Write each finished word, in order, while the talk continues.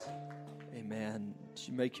Amen. As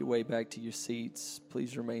you make your way back to your seats,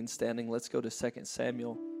 please remain standing. Let's go to 2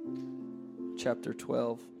 Samuel chapter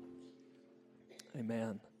 12.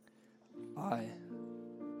 Amen.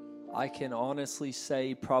 I can honestly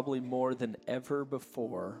say probably more than ever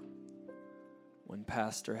before when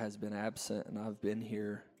Pastor has been absent and I've been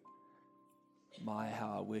here,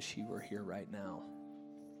 how I wish he were here right now.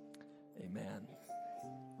 Amen.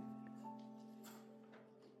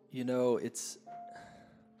 You know, it's,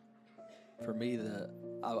 for me,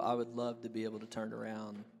 I would love to be able to turn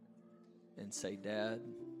around and say, Dad,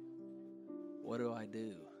 what do I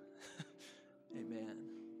do? Amen.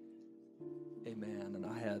 Amen. And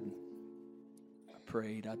I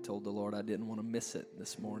prayed. I told the Lord I didn't want to miss it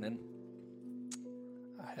this morning.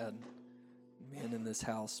 I had men in this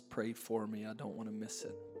house pray for me. I don't want to miss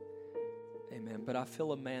it. Amen. But I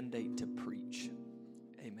feel a mandate to preach.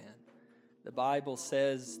 Amen. The Bible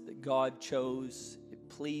says that God chose, it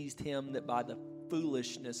pleased him that by the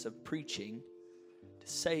foolishness of preaching to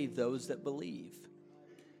save those that believe.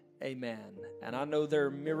 Amen. And I know there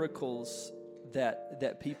are miracles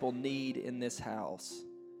that people need in this house.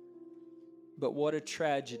 But what a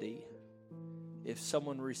tragedy if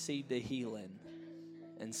someone received a healing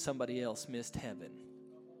and somebody else missed heaven.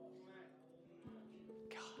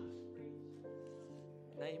 God.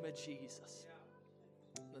 In the name of Jesus.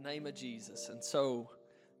 In the name of Jesus. And so,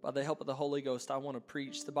 by the help of the Holy Ghost, I want to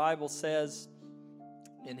preach. The Bible says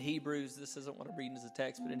in Hebrews, this isn't what I'm reading as a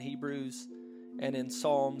text, but in Hebrews and in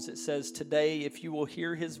Psalms, it says, today, if you will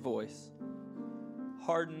hear his voice,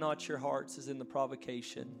 harden not your hearts as in the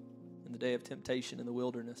provocation, in the day of temptation in the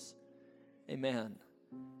wilderness. Amen.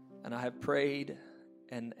 And I have prayed,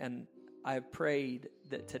 and I have prayed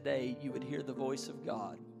that today you would hear the voice of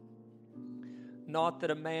God. Not that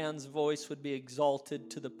a man's voice would be exalted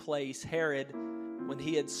to the place. Herod, when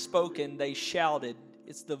he had spoken, they shouted,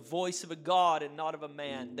 it's the voice of a God and not of a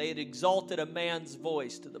man. They had exalted a man's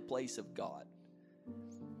voice to the place of God.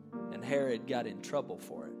 And Herod got in trouble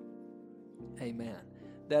for it. Amen.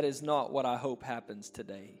 That is not what I hope happens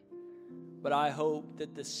today. But I hope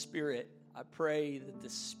that the Spirit, I pray that the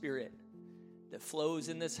Spirit that flows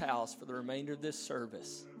in this house for the remainder of this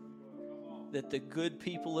service, that the good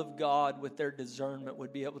people of God with their discernment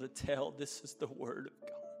would be able to tell this is the Word of God.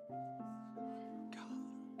 God.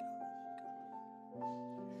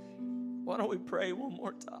 Why don't we pray one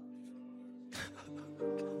more time?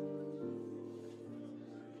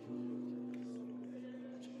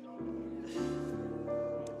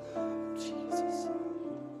 Jesus.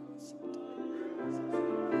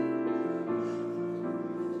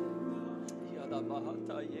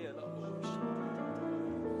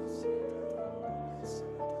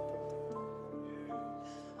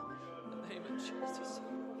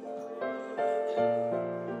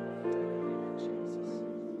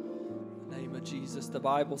 Jesus. The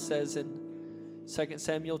Bible says in 2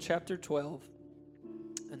 Samuel chapter 12,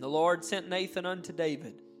 and the Lord sent Nathan unto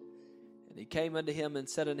David, and he came unto him and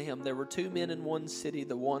said unto him, there were two men in one city,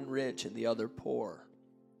 the one rich and the other poor.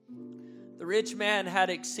 The rich man had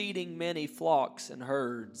exceeding many flocks and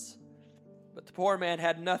herds, but the poor man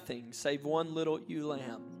had nothing save one little ewe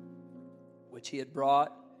lamb, which he had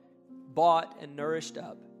bought and nourished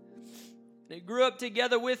up. And it grew up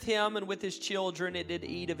together with him and with his children. It did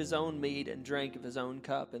eat of his own meat and drank of his own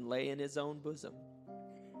cup and lay in his own bosom,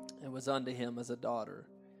 and was unto him as a daughter.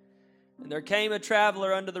 And there came a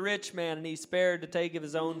traveler unto the rich man, and he spared to take of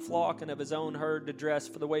his own flock and of his own herd to dress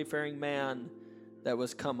for the wayfaring man that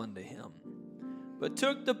was come unto him, but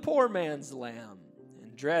took the poor man's lamb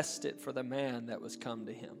and dressed it for the man that was come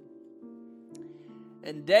to him.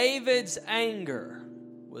 And David's anger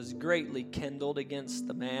was greatly kindled against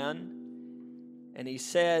the man, and he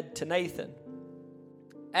said to Nathan,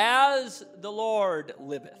 as the Lord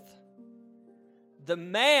liveth, the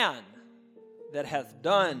man that hath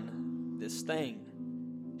done this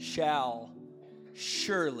thing shall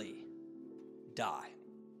surely die.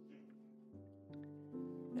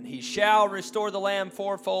 And he shall restore the lamb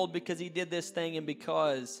fourfold, because he did this thing and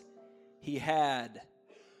because he had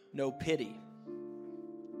no pity.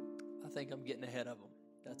 I think I'm getting ahead of him.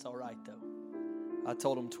 That's all right, though. I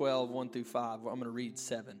told him 12, 1 through 5. I'm going to read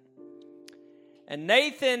 7. And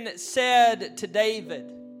Nathan said to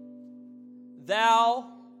David,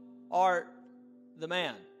 thou art the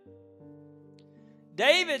man.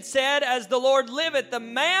 David said, as the Lord liveth, the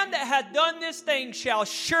man that hath done this thing shall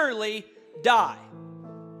surely die.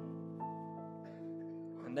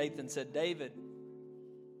 And Nathan said, David,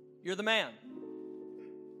 you're the man.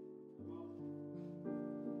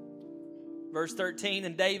 Verse 13,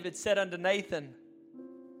 and David said unto Nathan,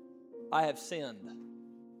 I have sinned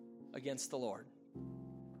against the Lord.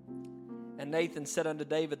 And And Nathan said unto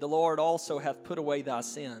David, the Lord also hath put away thy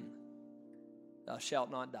sin. Thou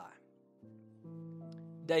shalt not die.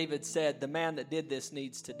 David said, the man that did this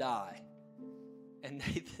needs to die. And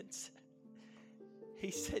Nathan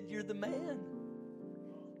said, you're the man.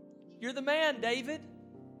 You're the man, David.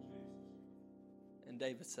 And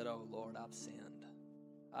David said, oh, Lord, I've sinned.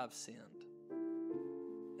 I've sinned.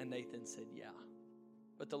 And Nathan said, yeah,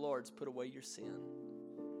 but the Lord's put away your sin,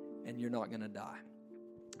 and you're not going to die.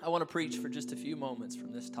 I want to preach for just a few moments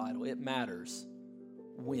from this title. It matters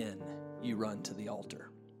when you run to the altar.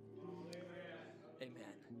 Amen.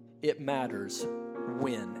 It matters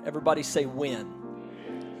when. Everybody say when.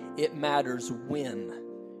 It matters when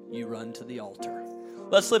you run to the altar.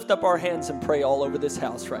 Let's lift up our hands and pray all over this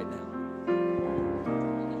house right now.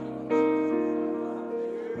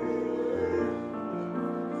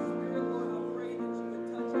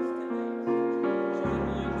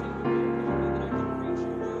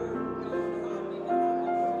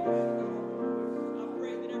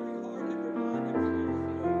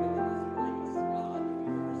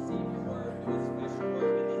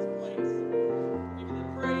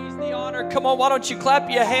 Come on, why don't you clap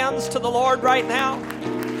your hands to the Lord right now? In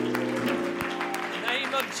the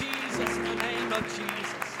name of Jesus, in the name of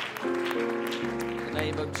Jesus. In the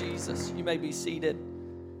name of Jesus. You may be seated.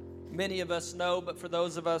 Many of us know, but for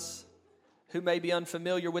those of us who may be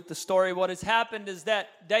unfamiliar with the story, what has happened is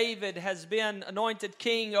that David has been anointed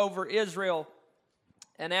king over Israel.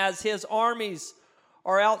 And as his armies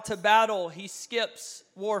are out to battle, he skips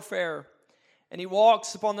warfare. And he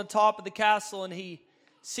walks upon the top of the castle and he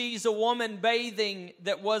sees a woman bathing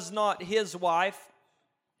that was not his wife,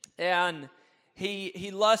 and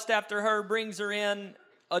he lusts after her, brings her in,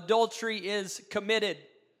 adultery is committed.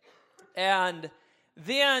 And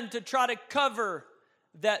then to try to cover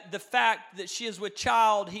the fact that she is with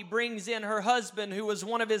child, he brings in her husband, who was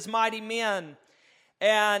one of his mighty men,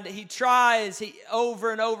 and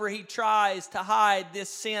over and over he tries to hide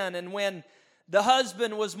this sin. And when the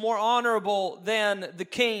husband was more honorable than the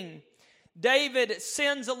king, David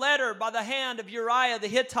sends a letter by the hand of Uriah the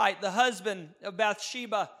Hittite, the husband of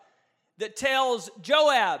Bathsheba, that tells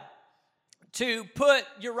Joab to put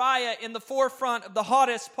Uriah in the forefront of the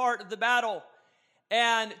hottest part of the battle.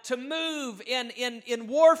 And to move in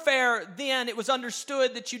warfare, then it was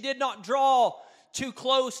understood that you did not draw too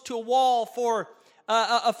close to a wall, for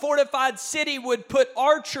a fortified city would put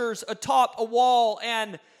archers atop a wall,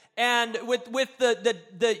 and with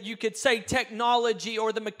the you could say technology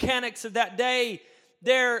or the mechanics of that day,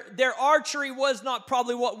 their archery was not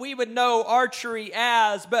probably what we would know archery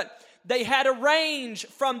as, but they had a range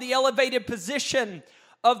from the elevated position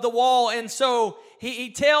of the wall. And so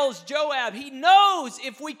he tells Joab, he knows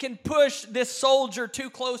if we can push this soldier too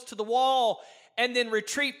close to the wall and then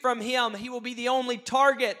retreat from him, he will be the only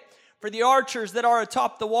target for the archers that are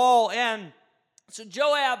atop the wall. And so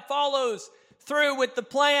Joab follows through with the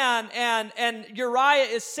plan, and Uriah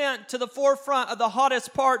is sent to the forefront of the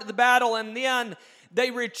hottest part of the battle, and then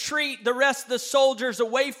they retreat the rest of the soldiers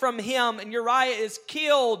away from him, and Uriah is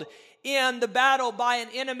killed in the battle by an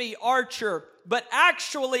enemy archer. But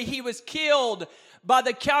actually he was killed by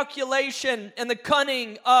the calculation and the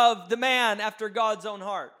cunning of the man after God's own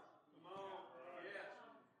heart.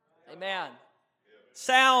 Amen.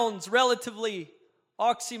 Sounds relatively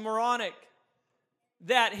oxymoronic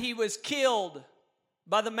that he was killed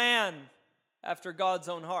by the man after God's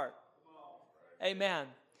own heart. Amen.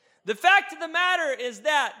 The fact of the matter is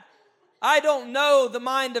that I don't know the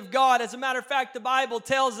mind of God. As a matter of fact, the Bible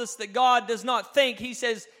tells us that God does not think. He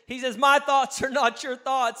says, my thoughts are not your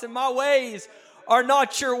thoughts, and my ways are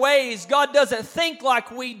not your ways. God doesn't think like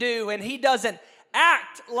we do, and he doesn't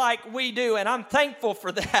act like we do, and I'm thankful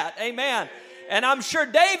for that. Amen. And I'm sure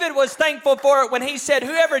David was thankful for it when he said,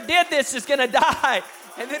 whoever did this is going to die.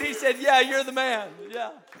 And then he said, yeah, you're the man.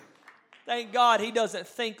 Yeah. Thank God he doesn't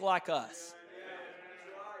think like us.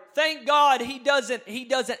 Thank God he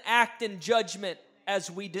doesn't act in judgment as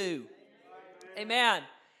we do. Amen.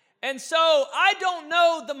 And so I don't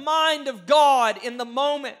know the mind of God in the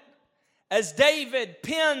moment as David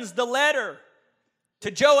pens the letter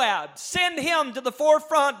to Joab. Send him to the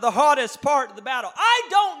forefront, the hottest part of the battle. I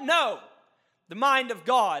don't know the mind of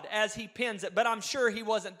God as he pens it, but I'm sure he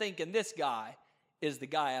wasn't thinking, this guy is the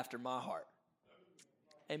guy after my heart.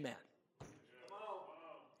 Amen.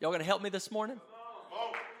 Y'all gonna help me this morning?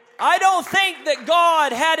 I don't think that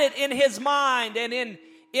God had it in his mind and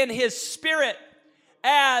in his spirit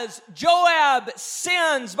as Joab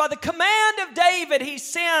sends, by the command of David, he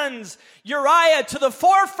sends Uriah to the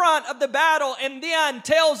forefront of the battle and then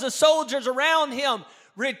tells the soldiers around him,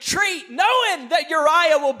 retreat, knowing that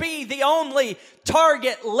Uriah will be the only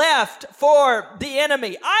target left for the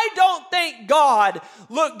enemy. I don't think God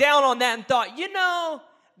looked down on that and thought, you know,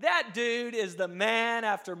 that dude is the man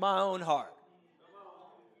after my own heart.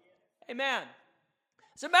 Amen.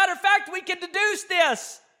 As a matter of fact, we can deduce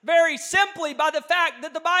this very simply by the fact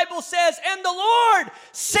that the Bible says, and the Lord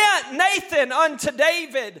sent Nathan unto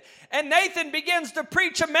David. And Nathan begins to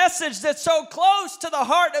preach a message that's so close to the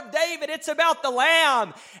heart of David. It's about the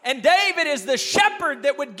lamb. And David is the shepherd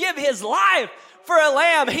that would give his life for a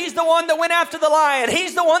lamb. He's the one that went after the lion.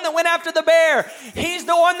 He's the one that went after the bear. He's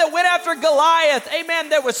the one that went after Goliath. Amen.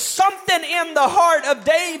 There was something in the heart of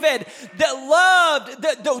David that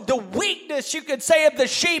loved the weakness, you could say, of the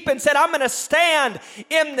sheep and said, I'm going to stand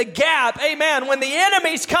in the gap. Amen. When the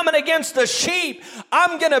enemy's coming against the sheep,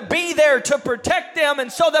 I'm going to be there to protect them.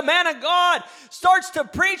 And so the man of God starts to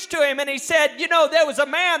preach to him, and he said, you know, there was a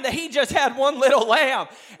man that he just had one little lamb,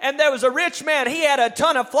 and there was a rich man, he had a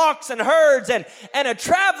ton of flocks and herds, and a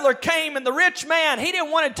traveler came, and the rich man, he didn't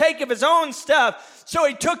want to take of his own stuff, so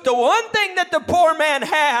he took the one thing that the poor man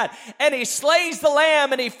had, and he slays the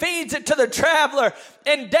lamb, and he feeds it to the traveler.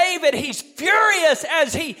 And David, he's furious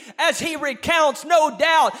as he recounts, no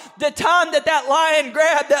doubt, the time that lion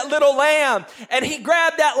grabbed that little lamb, and he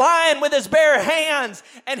grabbed that lion with his bare hands,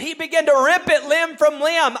 and he began to rip it limb from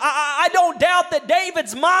limb. I don't doubt that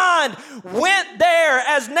David's mind went there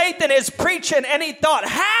as Nathan is preaching, and he thought,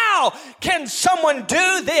 how can someone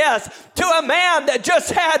do this to a man that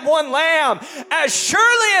just had one lamb? As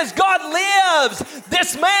surely as God lives,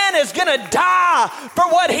 this man is going to die for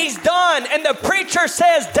what he's done. And the preacher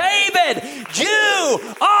says, David,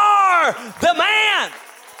 you are the man.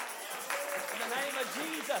 In the name of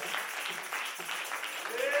Jesus.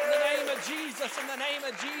 In the name of Jesus. In the name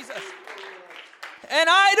of Jesus. And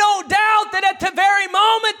I don't doubt that at the very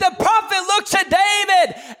moment the prophet looks at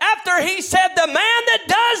David after he said, the man that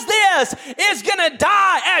does this is going to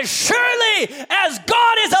die. As surely as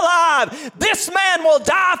God is alive, this man will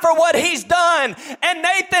die for what he's done. And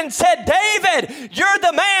Nathan said, David, you're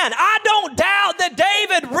the man. I don't doubt that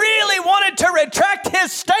David really wanted to retract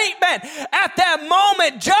his statement. At that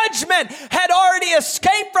moment, judgment had already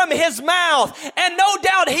escaped from his mouth. And no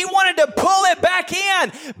doubt he wanted to pull it back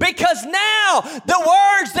in, because now the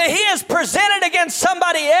words that he has presented against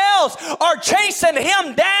somebody else are chasing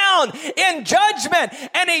him down in judgment.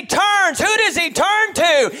 And he turns. Who does he turn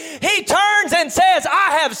to? He turns and says,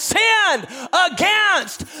 I have sinned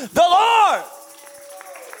against the Lord.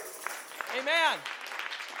 Amen.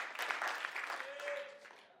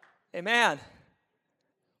 Amen.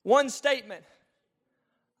 One statement.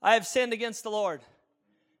 I have sinned against the Lord.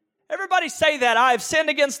 Everybody say that. I have sinned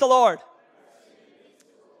against the Lord.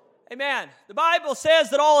 Amen. The Bible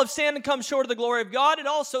says that all have sinned and come short of the glory of God. It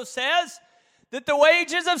also says that the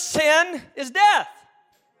wages of sin is death.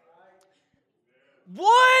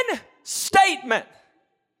 One statement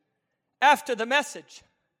after the message.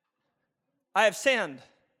 I have sinned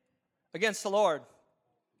against the Lord.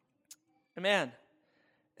 Amen.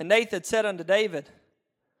 And Nathan said unto David,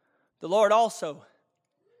 the Lord also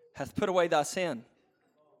hath put away thy sin.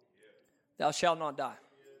 Thou shalt not die.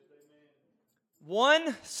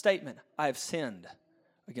 One statement, I have sinned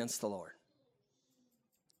against the Lord.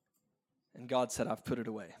 And God said, I've put it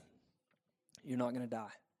away. You're not going to die.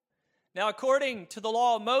 Now, according to the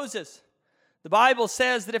law of Moses, the Bible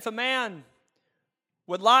says that if a man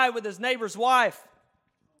would lie with his neighbor's wife,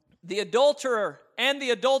 the adulterer and the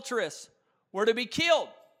adulteress were to be killed.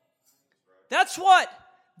 That's what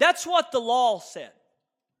the law said.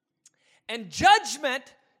 And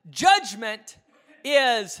judgment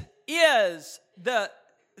is the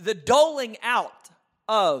doling out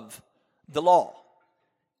of the law.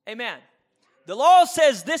 Amen. The law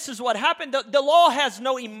says this is what happened. The law has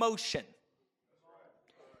no emotion.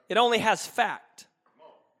 It only has fact.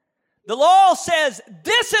 The law says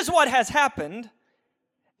this is what has happened,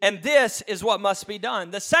 and this is what must be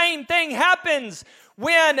done. The same thing happens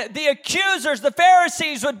when the accusers, the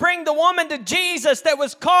Pharisees, would bring the woman to Jesus that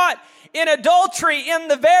was caught in adultery in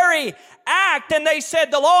the very act, and they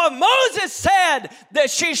said the law of Moses said that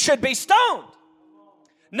she should be stoned.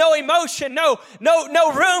 No emotion, no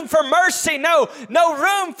room for mercy, no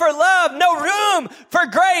room for love, no room for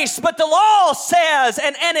grace. But the law says,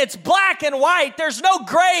 and it's black and white, there's no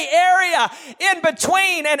gray area in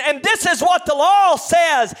between. And this is what the law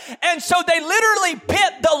says. And so they literally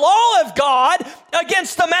pit the law of God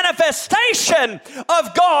against the manifestation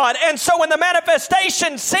of God. And so when the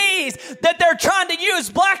manifestation sees that they're trying to use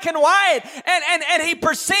black and white, and he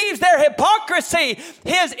perceives their hypocrisy,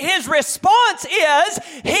 his response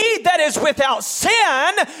is, he that is without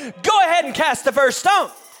sin, go ahead and cast the first stone.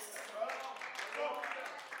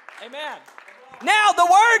 Amen. Now, the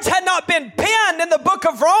words had not been penned in the book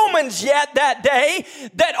of Romans yet that day,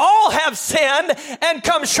 that all have sinned and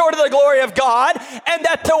come short of the glory of God, and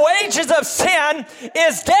that the wages of sin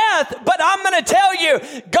is death. But I'm going to tell you,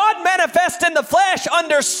 God manifest in the flesh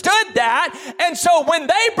understood that, and so when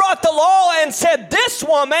they brought the law and said, this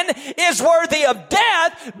woman is worthy of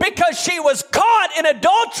death because she was caught in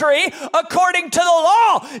adultery according to the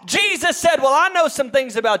law, Jesus said, well, I know some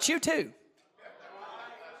things about you too.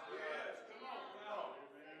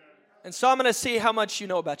 And so I'm going to see how much you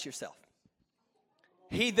know about yourself.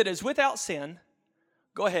 He that is without sin,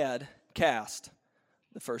 go ahead, cast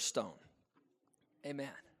the first stone. Amen.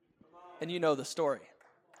 And you know the story.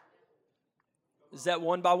 Is that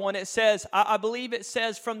one by one? It says, I believe it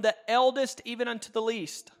says, from the eldest even unto the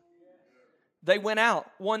least. They went out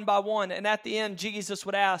one by one. And at the end, Jesus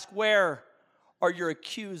would ask, where are your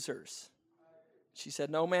accusers? She said,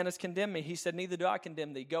 no man has condemned me. He said, neither do I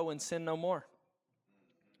condemn thee. Go and sin no more.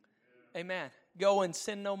 Amen. Go and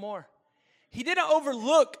sin no more. He didn't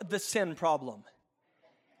overlook the sin problem.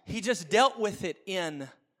 He just dealt with it in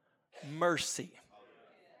mercy.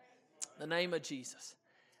 In the name of Jesus.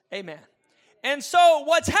 Amen. And so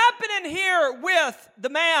what's happening here with the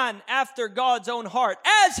man after God's own heart,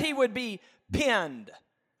 as he would be penned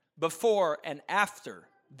before and after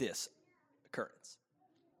this occurrence.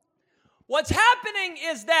 What's happening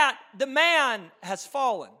is that the man has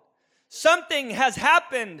fallen. Something has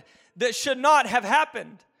happened that should not have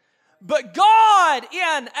happened. But God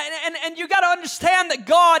and you got to understand that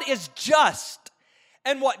God is just.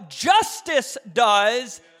 And what justice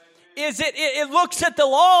does is it looks at the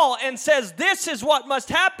law and says, this is what must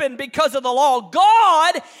happen because of the law.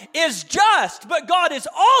 God is just, but God is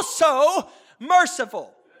also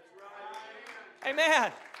merciful.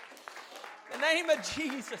 Amen. In the name of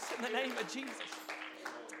Jesus, in the name of Jesus.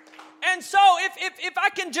 And so if I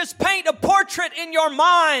can just paint a portrait in your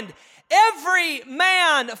mind, every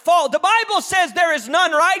man fall. The Bible says there is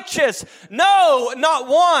none righteous. No, not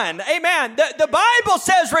one. Amen. The Bible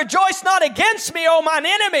says, rejoice not against me, O mine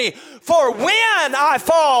enemy, for when I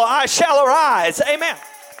fall, I shall arise. Amen.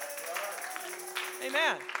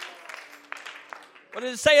 Amen. What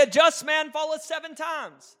does it say? A just man falleth 7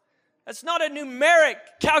 times. That's not a numeric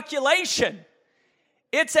calculation.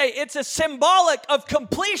 It's a symbolic of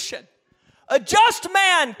completion. A just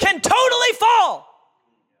man can totally fall.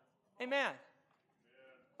 Amen.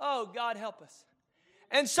 Oh, God help us.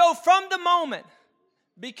 And so from the moment,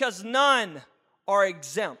 because none are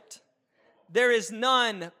exempt, there is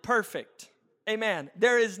none perfect. Amen.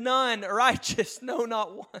 There is none righteous. No,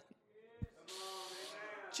 not one.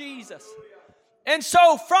 Jesus. And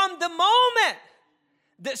so from the moment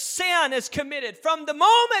that sin is committed, from the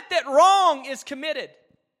moment that wrong is committed,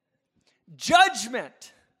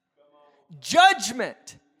 judgment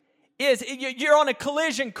is, you're on a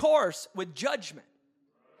collision course with judgment.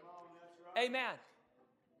 Amen.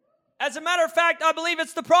 As a matter of fact, I believe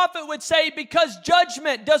it's the prophet would say, because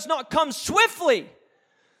judgment does not come swiftly,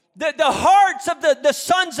 the hearts of the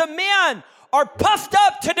sons of men are puffed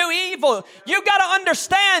up to do evil. You got to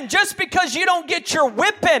understand, just because you don't get your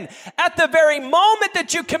whipping at the very moment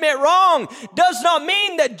that you commit wrong does not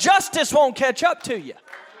mean that justice won't catch up to you.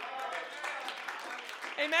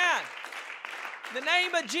 Amen. In the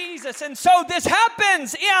name of Jesus. And so this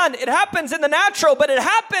happens it happens in the natural, but it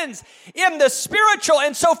happens in the spiritual.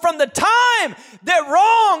 And so from the time that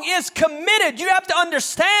wrong is committed, you have to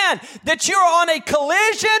understand that you're on a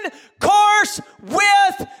collision course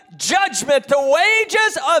with judgment. The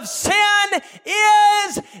wages of sin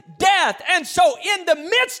is death. And so in the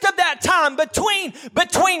midst of that time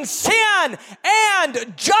between sin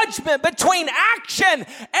and judgment, between action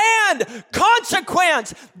and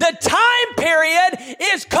consequence, the time period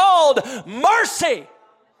is called mercy.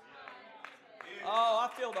 Oh, I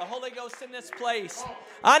feel the Holy Ghost in this place.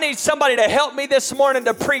 I need somebody to help me this morning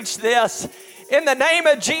to preach this. In the name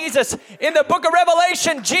of Jesus, in the book of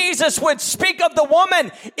Revelation, Jesus would speak of the woman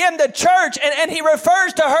in the church, and he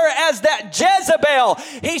refers to her as that Jezebel.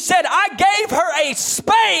 He said, I gave her a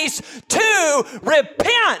space to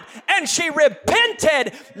repent, and she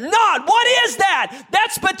repented not. What is that?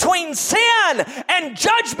 That's between sin and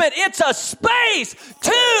judgment. It's a space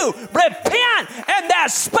to repent, and that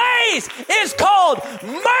space is called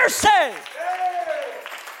mercy.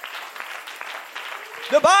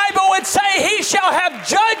 The Bible would say, he shall have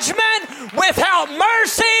judgment without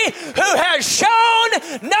mercy who has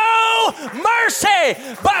shown no mercy.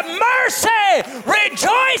 But mercy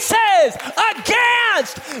rejoices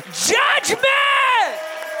against judgment.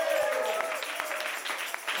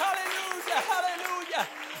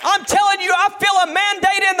 a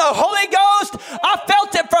mandate in the Holy Ghost. I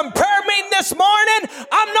felt it from prayer meeting this morning.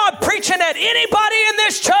 I'm not preaching at anybody in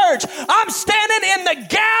this church. I'm standing in the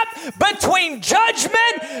gap between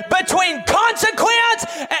judgment, between consequence,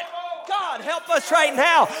 and God, help us right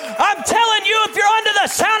now. I'm telling you, if you're under the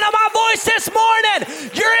sound of my voice this morning,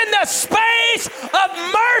 you're in the space of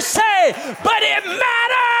mercy, but it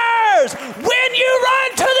matters when you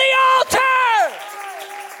run to the altar.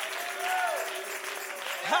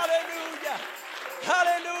 Hallelujah.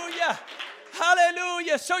 Hallelujah.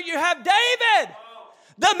 Hallelujah. So you have David,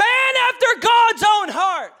 the man after God's own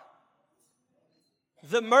heart,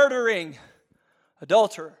 the murdering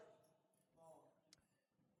adulterer.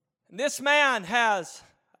 And this man has,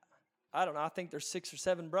 I think there's 6 or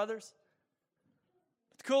 7 brothers.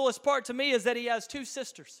 The coolest part to me is that he has 2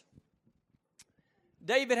 sisters.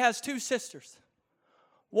 David has 2 sisters.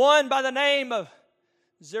 One by the name of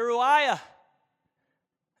Zeruiah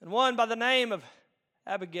and one by the name of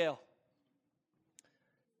Abigail.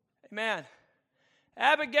 Amen.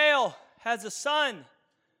 Abigail has a son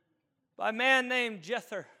by a man named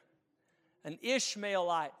Jether, an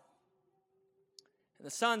Ishmaelite. And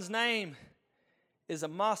the son's name is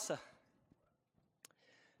Amasa.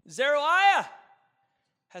 Zeruiah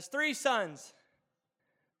has 3 sons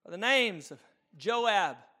by the names of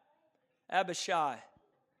Joab, Abishai,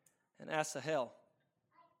 and Asahel.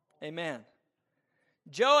 Amen.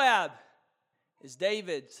 Joab is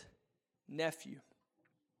David's nephew.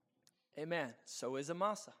 Amen. So is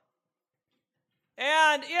Amasa.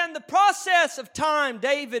 And in the process of time,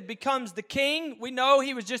 David becomes the king. We know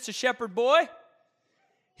he was just a shepherd boy.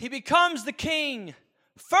 He becomes the king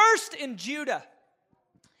first in Judah.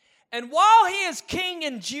 And while he is king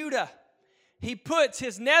in Judah, he puts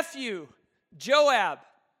his nephew Joab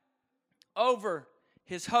over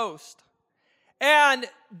his host. And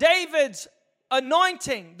David's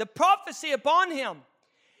anointing, the prophecy upon him,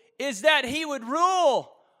 is that he would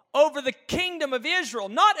rule over the kingdom of Israel.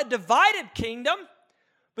 Not a divided kingdom,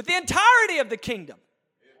 but the entirety of the kingdom.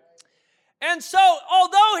 And so,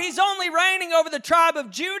 although he's only reigning over the tribe of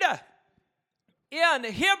Judah in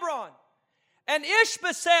Hebron, and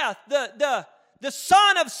Ishbosheth, the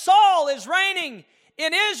son of Saul, is reigning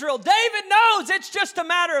in Israel, David knows it's just a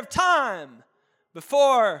matter of time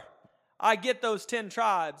before I get those 10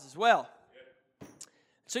 tribes as well.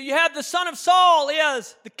 So you have the son of Saul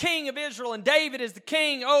is the king of Israel, and David is the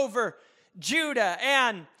king over Judah.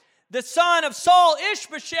 And the son of Saul,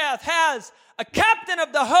 Ishbosheth, has a captain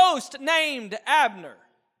of the host named Abner.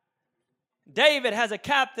 David has a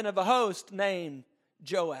captain of a host named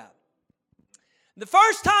Joab. The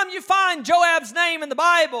first time you find Joab's name in the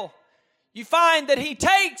Bible, you find that he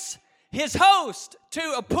takes his host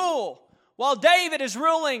to a pool while David is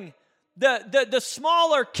ruling the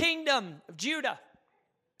smaller kingdom of Judah.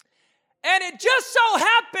 And it just so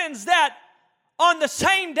happens that on the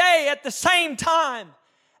same day, at the same time,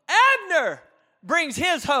 Abner brings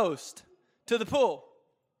his host to the pool.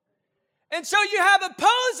 And so you have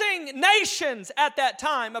opposing nations at that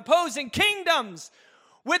time, opposing kingdoms,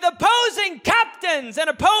 with opposing captains and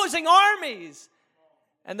opposing armies.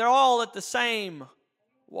 And they're all at the same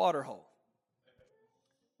waterhole.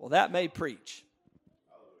 Well, that may preach.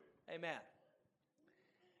 Amen.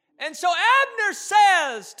 And so Abner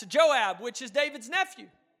says to Joab, which is David's nephew,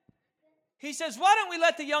 he says, why don't we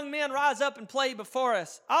let the young men rise up and play before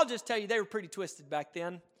us? I'll just tell you, they were pretty twisted back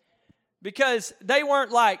then because they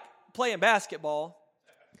weren't like playing basketball.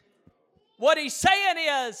 What he's saying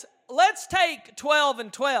is, let's take 12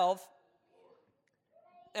 and 12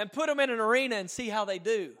 and put them in an arena and see how they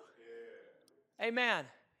do. Amen.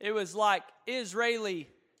 It was like Israeli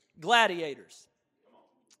gladiators.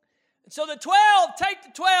 And so the 12, take the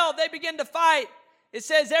 12, they begin to fight. It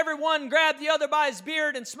says everyone grabbed the other by his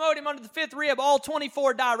beard and smote him under the 5th rib. All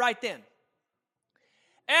 24 die right then.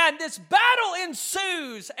 And this battle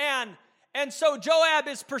ensues, and so Joab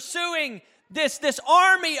is pursuing this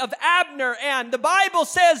army of Abner, and the Bible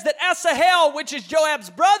says that Asahel, which is Joab's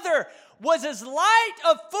brother, was as light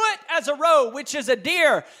of foot as a roe, which is a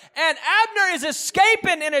deer. And Abner is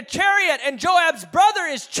escaping in a chariot, and Joab's brother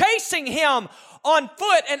is chasing him on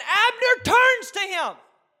foot. And Abner turns to him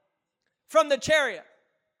from the chariot.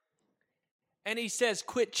 And he says,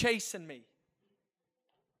 quit chasing me.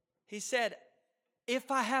 He said,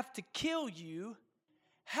 if I have to kill you,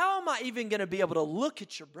 how am I even going to be able to look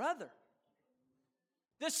at your brother?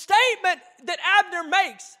 The statement that Abner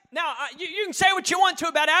makes, now you can say what you want to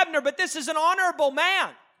about Abner, but this is an honorable man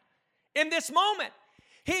in this moment.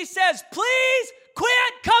 He says, please quit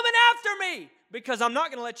coming after me because I'm not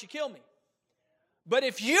going to let you kill me. But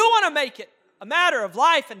if you want to make it a matter of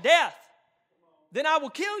life and death, then I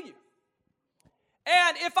will kill you.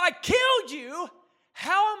 And if I killed you,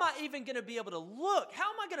 how am I even going to be able to look? How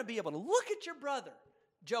am I going to be able to look at your brother,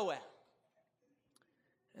 Joab?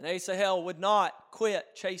 And Asahel would not quit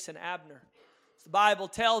chasing Abner. The Bible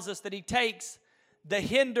tells us that he takes the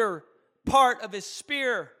hinder part of his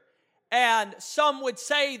spear, and some would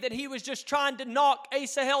say that he was just trying to knock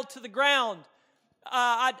Asahel to the ground.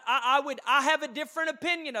 I have a different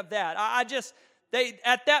opinion of that.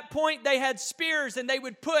 At that point they had spears, and they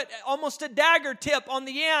would put almost a dagger tip on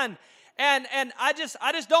the end. And I just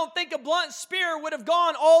don't think a blunt spear would have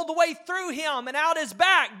gone all the way through him and out his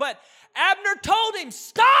back. But Abner told him,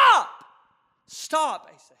 stop,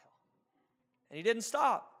 Asahel. And he didn't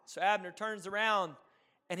stop. So Abner turns around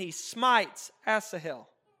and he smites Asahel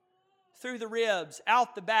through the ribs,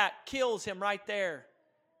 out the back, kills him right there.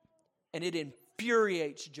 And it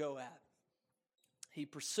infuriates Joab. He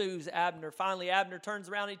pursues Abner. Finally, Abner turns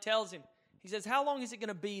around and he tells him, he says, how long is it going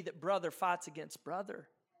to be that brother fights against brother?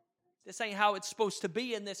 This ain't how it's supposed to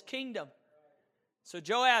be in this kingdom. So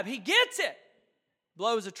Joab, he gets it.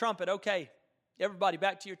 Blows a trumpet. Okay, everybody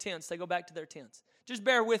back to your tents. They go back to their tents. Just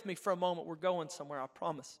bear with me for a moment. We're going somewhere, I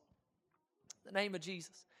promise. In the name of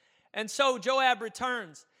Jesus. And so Joab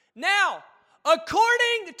returns. Now,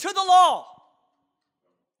 according to the law,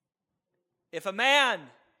 if a man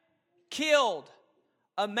killed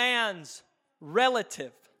a man's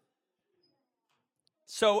relative,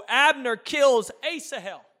 so Abner kills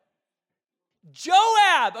Asahel,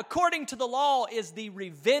 Joab, according to the law, is the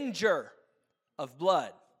revenger of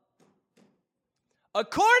blood.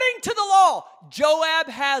 According to the law, Joab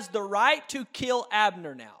has the right to kill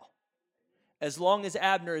Abner now, as long as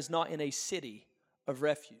Abner is not in a city of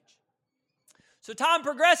refuge. So time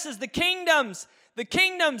progresses, David's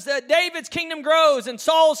kingdom grows and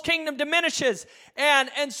Saul's kingdom diminishes.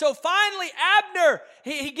 And so finally Abner,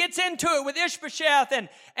 he gets into it with Ishbosheth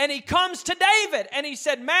and he comes to David and he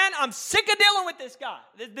said, man, I'm sick of dealing with this guy.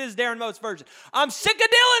 This is Darren Motes' version. I'm sick of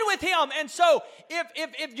dealing with him. And so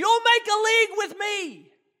if you'll make a league with me,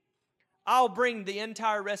 I'll bring the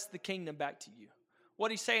entire rest of the kingdom back to you. What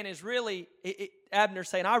he's saying is really, Abner's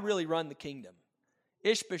saying, I really run the kingdom.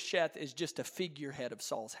 Ishbosheth is just a figurehead of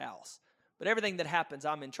Saul's house. But everything that happens,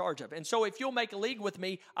 I'm in charge of. And so if you'll make a league with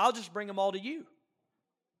me, I'll just bring them all to you.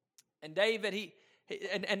 And David,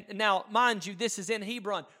 and now, mind you, this is in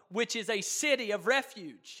Hebron, which is a city of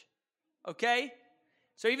refuge. Okay?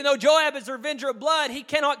 So even though Joab is the revenger of blood, he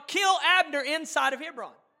cannot kill Abner inside of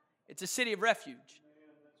Hebron. It's a city of refuge.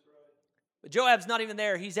 But Joab's not even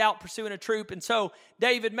there. He's out pursuing a troop. And so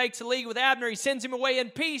David makes a league with Abner. He sends him away in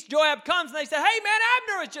peace. Joab comes and they say, hey man,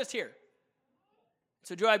 Abner was just here.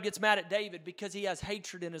 So Joab gets mad at David because he has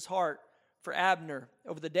hatred in his heart for Abner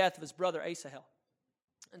over the death of his brother Asahel.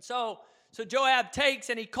 And so Joab takes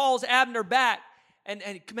and he calls Abner back. And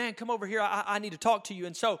man, come over here. I need to talk to you.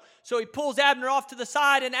 And so he pulls Abner off to the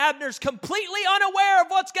side, and Abner's completely unaware of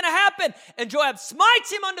what's going to happen. And Joab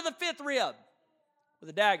smites him under the fifth rib with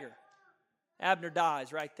a dagger. Abner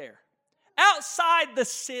dies right there. Outside the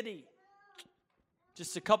city.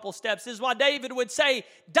 Just a couple steps. This is why David would say,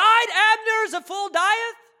 died Abner as a fool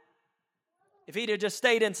dieth? If he'd have just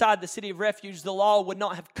stayed inside the city of refuge, the law would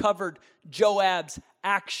not have covered Joab's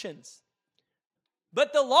actions.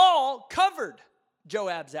 But the law covered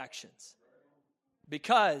Joab's actions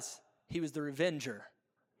because he was the revenger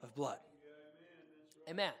of blood.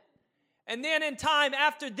 Amen. And then in time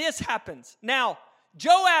after this happens, now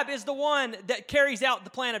Joab is the one that carries out the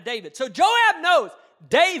plan of David. So Joab knows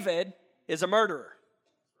David is a murderer.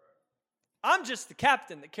 I'm just the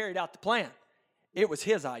captain that carried out the plan. It was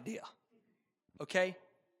his idea. Okay?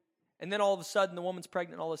 And then all of a sudden the woman's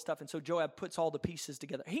pregnant and all this stuff. And so Joab puts all the pieces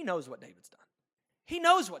together. He knows what David's done. He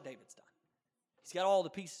knows what David's done. He's got all the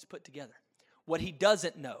pieces put together. What he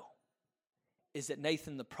doesn't know is that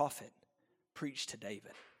Nathan the prophet preached to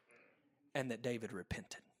David and that David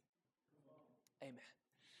repented. Amen.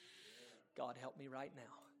 God help me right now.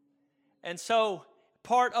 And so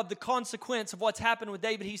part of the consequence of what's happened with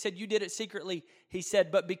David, he said, you did it secretly. He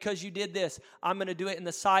said, but because you did this, I'm going to do it in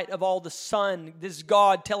the sight of all the sun. This is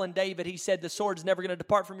God telling David, he said, the sword's never going to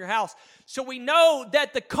depart from your house. So we know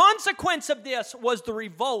that the consequence of this was the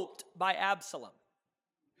revolt by Absalom.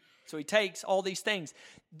 So he takes all these things.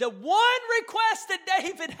 The one request that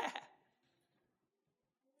David had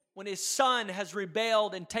when his son has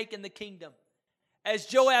rebelled and taken the kingdom, as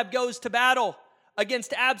Joab goes to battle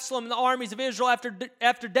against Absalom and the armies of Israel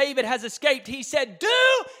after David has escaped, he said, do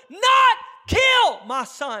not kill my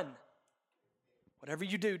son. Whatever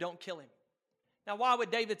you do, don't kill him. Now, why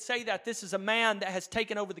would David say that? This is a man that has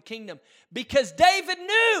taken over the kingdom. Because David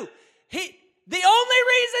knew the only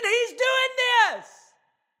reason he's doing this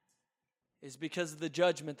is because of the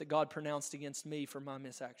judgment that God pronounced against me for my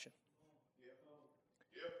misaction.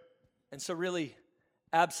 And so really,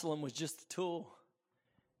 Absalom was just a tool.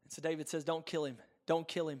 And so David says, don't kill him, don't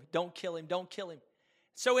kill him, don't kill him, don't kill him.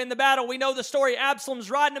 So in the battle, we know the story.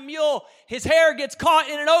 Absalom's riding a mule. His hair gets caught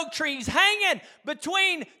in an oak tree. He's hanging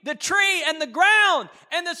between the tree and the ground.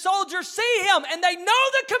 And the soldiers see him, and they know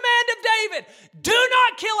the command of David. Do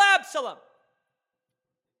not kill Absalom.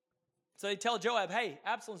 So they tell Joab, hey,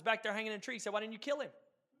 Absalom's back there hanging in a tree. He said, why didn't you kill him?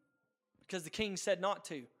 Because the king said not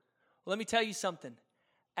to. Well, let me tell you something.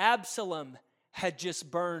 Absalom had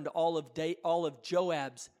just burned all of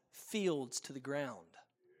Joab's fields to the ground.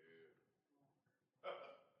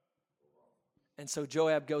 And so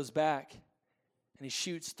Joab goes back and he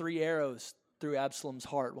shoots 3 arrows through Absalom's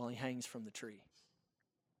heart while he hangs from the tree.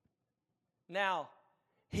 Now,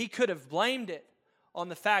 he could have blamed it on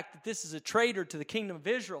the fact that this is a traitor to the kingdom of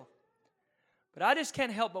Israel. But I just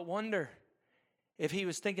can't help but wonder if he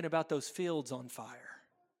was thinking about those fields on fire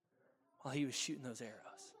while he was shooting those arrows.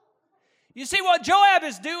 You see what Joab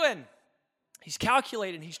is doing? He's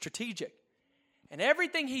calculating, he's strategic. And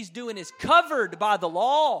everything he's doing is covered by the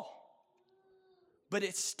law. But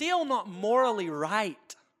it's still not morally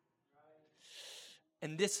right.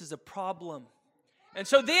 And this is a problem. And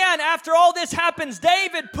so then, after all this happens,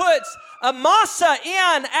 David puts Amasa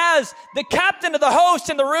in as the captain of the host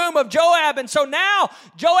in the room of Joab. And so now,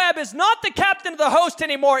 Joab is not the captain of the host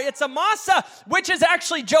anymore. It's Amasa, which is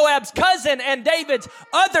actually Joab's cousin and David's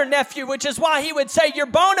other nephew, which is why he would say, you're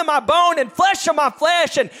bone of my bone and flesh of my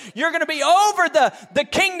flesh, and you're going to be over the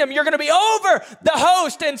kingdom. You're going to be over the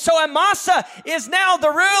host. And so Amasa is now the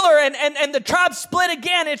ruler, and the tribe split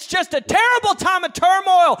again. It's just a terrible time of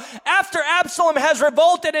turmoil after Absalom has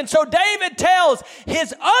revolted. And so David tells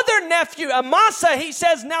his other nephew, Amasa, he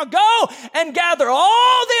says, now go and gather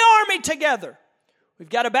all the army together. We've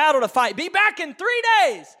got a battle to fight. Be back in 3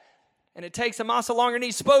 days. And it takes Amasa longer than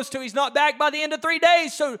he's supposed to. He's not back by the end of 3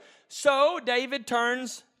 days. So David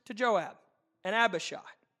turns to Joab and Abishai.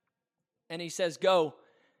 And he says, go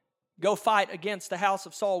fight against the house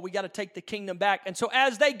of Saul. We got to take the kingdom back. And so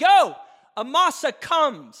as they go, Amasa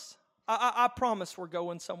comes. I promise we're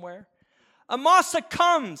going somewhere. Amasa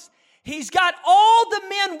comes. He's got all the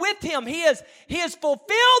men with him. He has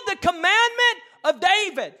fulfilled the commandment of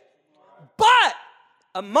David. But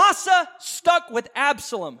Amasa stuck with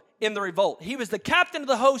Absalom in the revolt. He was the captain of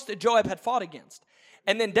the host that Joab had fought against.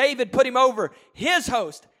 And then David put him over his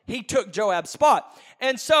host. He took Joab's spot.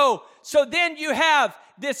 And so then you have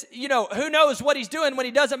this, who knows what he's doing when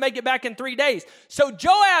he doesn't make it back in 3 days. So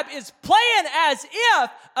Joab is playing as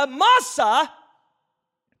if Amasa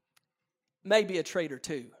may be a traitor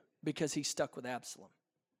too, because he's stuck with Absalom.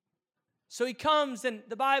 So he comes, and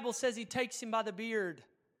the Bible says he takes him by the beard.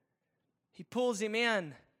 He pulls him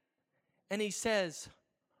in, and he says,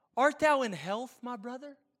 art thou in health, my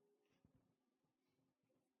brother?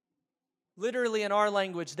 Literally in our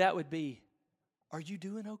language, that would be, are you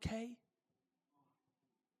doing okay?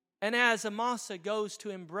 And as Amasa goes to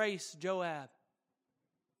embrace Joab,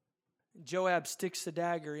 Joab sticks the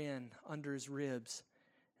dagger in under his ribs,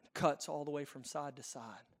 cuts all the way from side to side.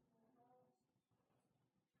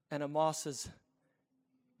 And Amasa's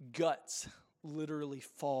guts literally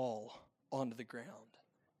fall onto the ground.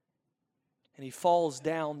 And he falls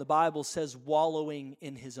down, the Bible says, wallowing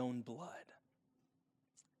in his own blood.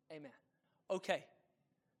 Amen. Okay.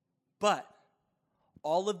 But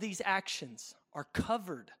all of these actions are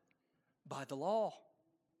covered by the law.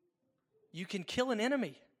 You can kill an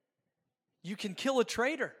enemy. You can kill a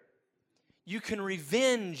traitor. You can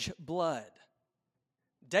revenge blood.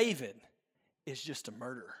 David is just a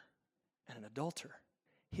murderer and an adulterer.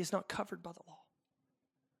 He is not covered by the law.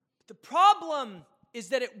 The problem is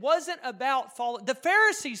that it wasn't about following. The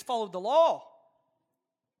Pharisees followed the law,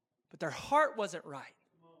 but their heart wasn't right.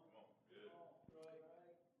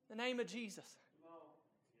 In the name of Jesus.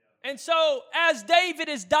 And so as David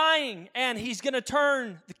is dying and he's going to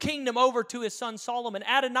turn the kingdom over to his son Solomon,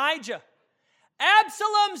 Adonijah,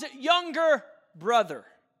 Absalom's younger brother,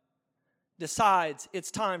 decides it's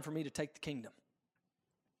time for me to take the kingdom.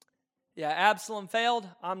 Yeah, Absalom failed.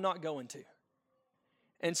 I'm not going to.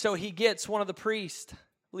 And so he gets one of the priests, I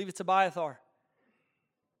believe it's Abiathar.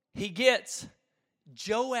 He gets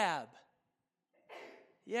Joab.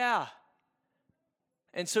 Yeah.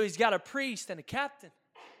 And so he's got a priest and a captain.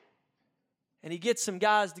 And he gets some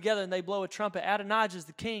guys together and they blow a trumpet. Adonijah's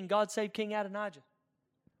the king. God save King Adonijah.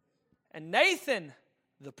 And Nathan,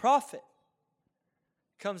 the prophet,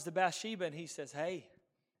 comes to Bathsheba and he says, hey,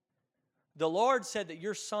 the Lord said that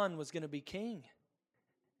your son was going to be king.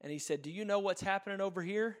 And he said, do you know what's happening over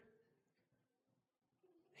here?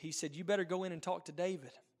 he said, you better go in and talk to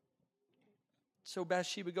David. So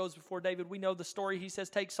Bathsheba goes before David. We know the story. He says,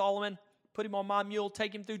 take Solomon, put him on my mule,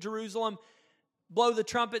 take him through Jerusalem, blow the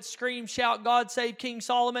trumpet, scream, shout, God save King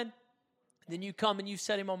Solomon. Then you come and you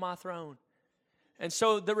set him on my throne. And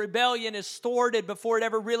so the rebellion is thwarted before it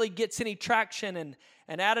ever really gets any traction. And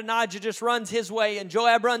Adonijah just runs his way, and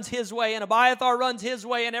Joab runs his way, and Abiathar runs his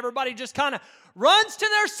way, and everybody just kind of runs to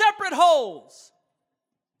their separate holes.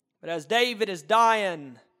 But as David is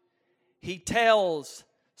dying, he tells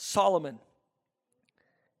Solomon,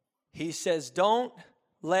 he says, don't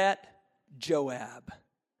let Joab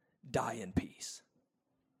die in peace.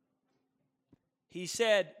 He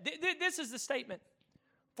said, this is the statement,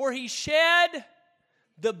 for he shed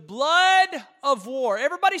the blood of war.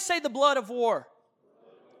 Everybody say the blood of war.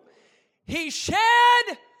 He shed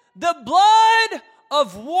the blood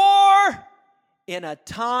of war in a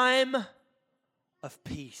time of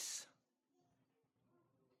peace.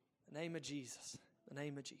 The name of Jesus. The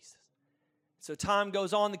name of Jesus. So time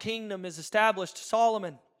goes on. The kingdom is established to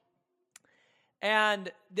Solomon.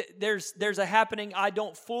 And there's a happening. I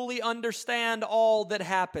don't fully understand all that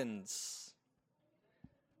happens.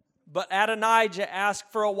 But Adonijah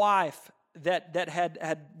asked for a wife that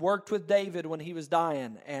had worked with David when he was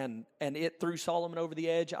dying, and it threw Solomon over the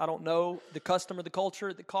edge. I don't know the custom or the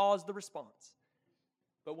culture that caused the response.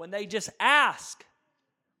 But when they ask,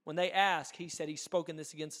 he said he's spoken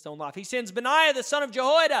this against his own life. He sends Benaiah, the son of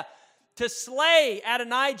Jehoiada, to slay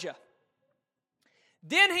Adonijah.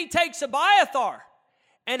 Then he takes Abiathar,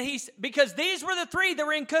 and because these were the three that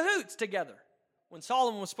were in cahoots together when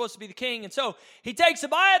Solomon was supposed to be the king. And so he takes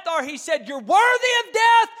Abiathar. He said, you're worthy of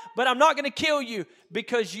death, but I'm not going to kill you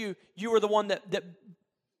because you were the one that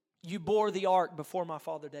you bore the ark before my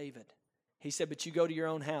father David. He said, but you go to your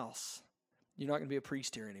own house. You're not going to be a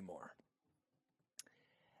priest here anymore.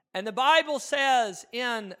 And the Bible says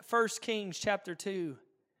in 1 Kings chapter 2,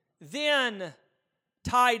 then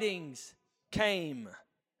tidings came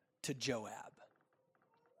to Joab.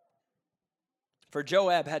 For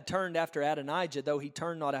Joab had turned after Adonijah, though he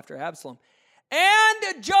turned not after Absalom.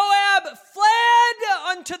 And Joab fled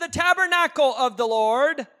unto the tabernacle of the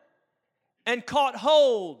Lord and caught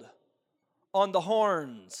hold on the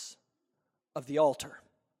horns of the altar.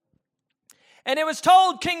 And it was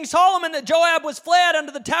told King Solomon that Joab was fled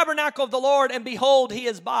unto the tabernacle of the Lord, and behold, he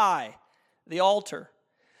is by the altar.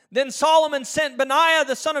 Then Solomon sent Benaiah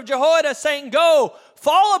the son of Jehoiada, saying, go,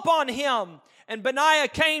 fall upon him. And Benaiah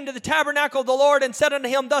came to the tabernacle of the Lord and said unto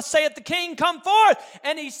him, thus saith the king, come forth.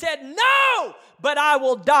 And he said, no, but I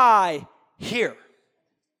will die here.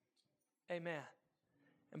 Amen.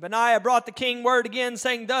 And Benaiah brought the king word again,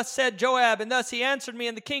 saying, thus said Joab, and thus he answered me.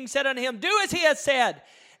 And the king said unto him, do as he has said,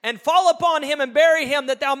 and fall upon him and bury him,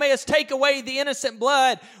 that thou mayest take away the innocent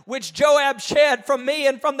blood which Joab shed from me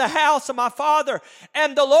and from the house of my father.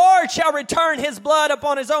 And the Lord shall return his blood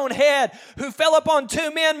upon his own head, who fell upon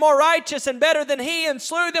two men more righteous and better than he, and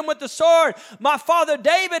slew them with the sword. My father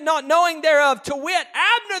David, not knowing thereof, to wit,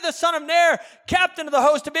 Abner the son of Ner, captain of the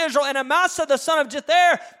host of Israel, and Amasa the son of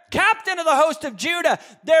Jether, captain of the host of Judah.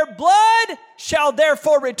 Their blood shall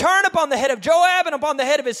therefore return upon the head of Joab and upon the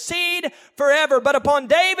head of his seed forever. But upon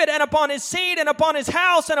David and upon his seed and upon his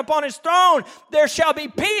house and upon his throne there shall be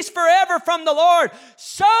peace forever from the Lord.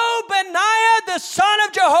 So Benaiah the son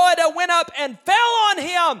of Jehoiada went up and fell on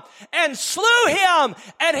him and slew him,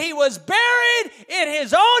 and he was buried in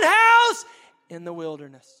his own house in the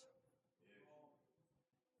wilderness.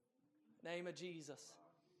 Name of Jesus.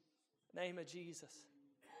 Name of Jesus.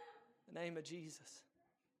 The name of Jesus.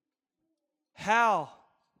 How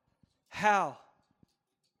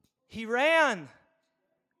he ran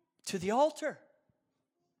to the altar.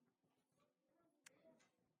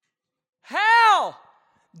 How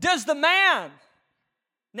does the man...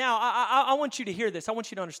 Now, I want you to hear this. I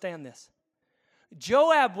want you to understand this.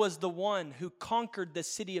 Joab was the one who conquered the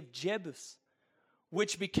city of Jebus,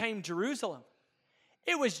 which became Jerusalem.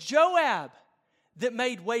 It was Joab that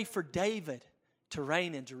made way for David to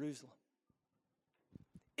reign in Jerusalem.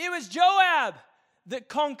 It was Joab that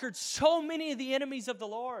conquered so many of the enemies of the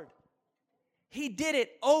Lord. He did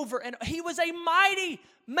it over, and he was a mighty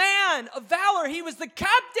man of valor. He was the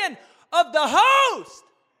captain of the host.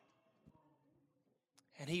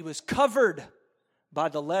 And he was covered by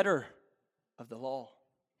the letter of the law.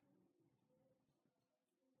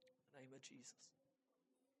 In the name of Jesus.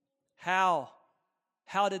 How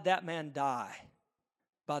did that man die?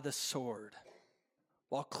 By the sword,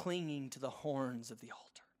 while clinging to the horns of the altar.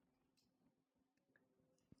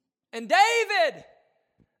 And David,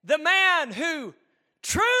 the man who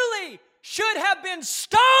truly should have been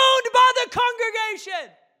stoned by the congregation,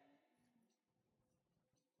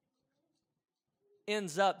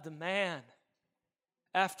 ends up the man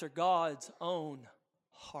after God's own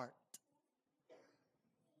heart.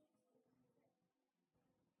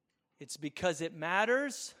 It's because it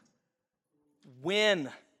matters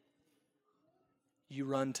when you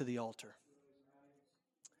run to the altar.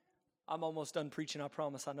 I'm almost done preaching, I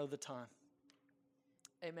promise. I know the time.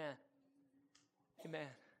 Amen. Amen.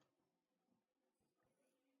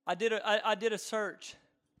 I did a search,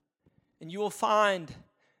 and you will find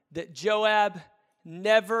that Joab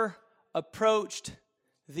never approached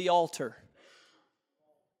the altar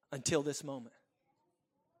until this moment.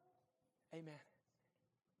 Amen.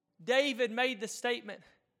 David made the statement.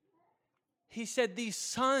 He said, "These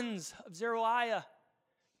sons of Zeruiah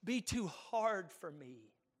be too hard for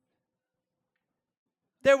me."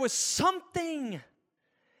 There was something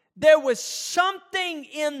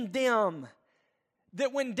in them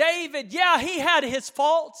that when David, he had his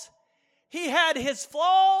faults, he had his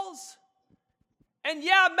flaws, and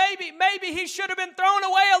maybe he should have been thrown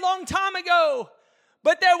away a long time ago.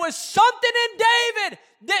 But there was something in David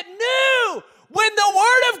that knew when the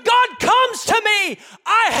Word of God comes to me,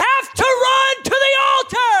 I have to run to the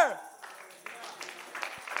altar.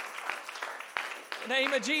 In the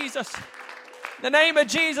name of Jesus. In the name of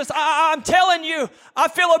Jesus, I'm telling you, I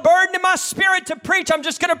feel a burden in my spirit to preach. I'm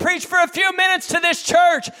just going to preach for a few minutes to this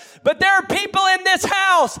church. But there are people in this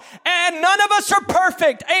house, and none of us are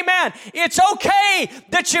perfect. Amen. It's okay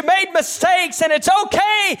that you made mistakes, and it's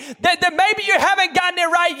okay that maybe you haven't gotten it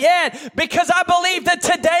right yet, because I believe that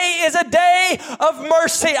today is a day of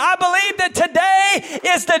mercy. I believe that today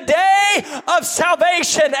is the day of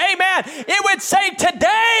salvation. Amen. It would say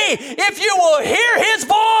today, if you will hear His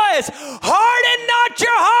voice, harden not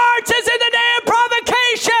your hearts as in the day of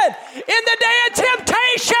provocation, in the day of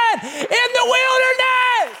temptation, in the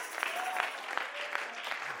wilderness.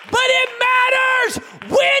 But it matters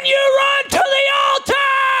when you run to the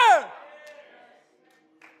altar.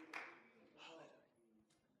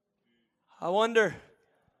 I wonder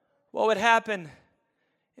what would happen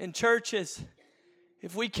in churches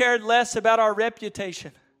if we cared less about our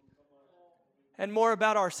reputation and more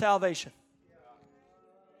about our salvation.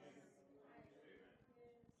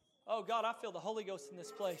 Oh, God, I feel the Holy Ghost in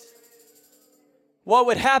this place. What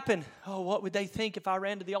would happen? Oh, what would they think if I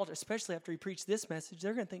ran to the altar? Especially after he preached this message.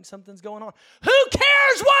 They're going to think something's going on. Who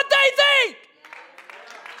cares what they think?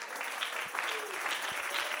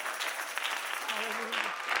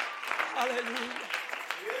 Hallelujah.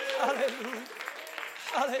 Hallelujah. Hallelujah.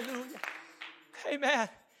 Hallelujah. Amen.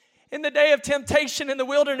 In the day of temptation in the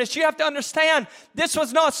wilderness, you have to understand this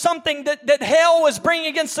was not something that hell was bringing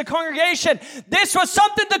against the congregation. This was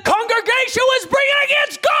something the congregation was bringing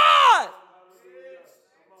against God.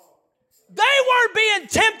 They weren't being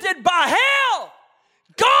tempted by hell.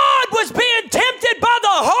 God was being tempted by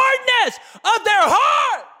the hardness of their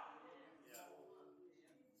heart.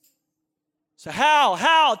 So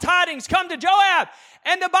how? Tidings come to Joab,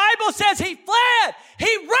 and the Bible says he fled.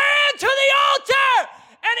 He ran to the altar.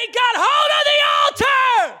 And he got hold of the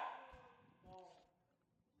altar.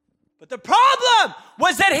 But the problem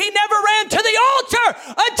was that he never ran to the altar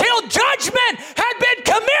until judgment had been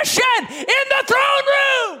commissioned in the throne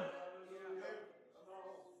room.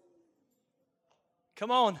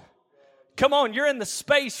 Come on, you're in the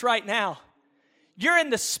space right now. You're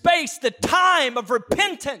in the space, the time of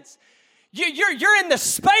repentance. You're in the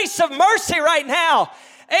space of mercy right now.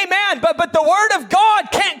 Amen. But the Word of God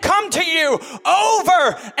can't come to you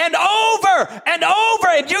over and over and over,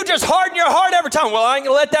 and you just harden your heart every time. Well, I ain't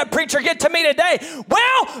going to let that preacher get to me today.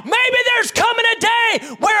 Well, maybe there's coming a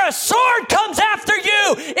day where a sword comes after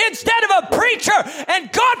you instead of a preacher, and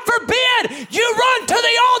God forbid you run to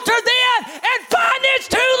the altar then and find it's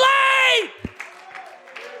too late.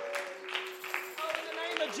 Oh, in the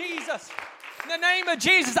name of Jesus. In the name of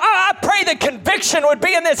Jesus, I pray that conviction would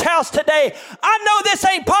be in this house today. I know this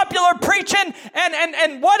ain't popular preaching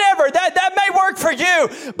and whatever. That may work for you.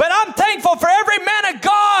 But I'm thankful for every man of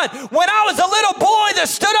God when I was a little boy that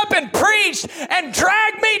stood up and preached and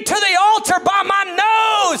dragged me to the altar by my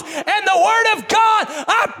nose and the Word of God.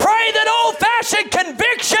 I pray that old-fashioned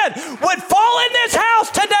conviction would fall in this house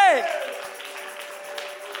today.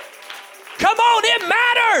 Come on, it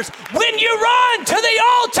matters when you run to the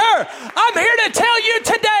altar. I'm here to tell you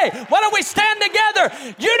today, why don't we stand together?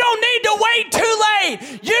 You don't need to wait too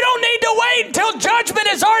late. You don't need to wait until judgment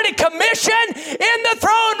is already commissioned in the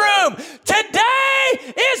throne room.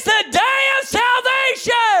 Today is the day of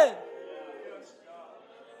salvation.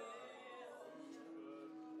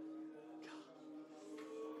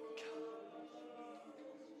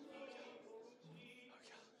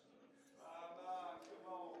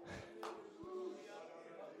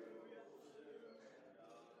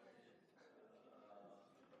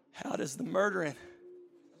 How does the murdering,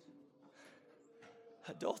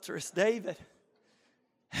 adulterous David,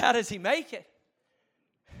 how does he make it?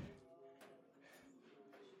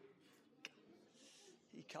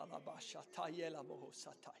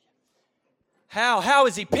 How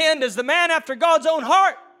is he penned as the man after God's own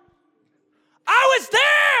heart? I was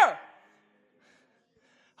there.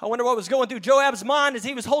 I wonder what was going through Joab's mind as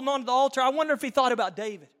he was holding on to the altar. I wonder if he thought about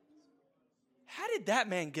David. How did that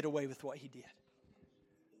man get away with what he did?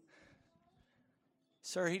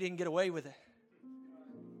 Sir, he didn't get away with it.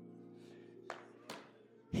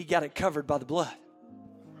 He got it covered by the blood.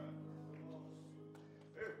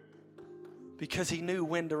 Because he knew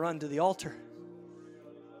when to run to the altar.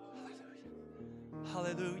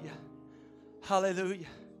 Hallelujah. Hallelujah.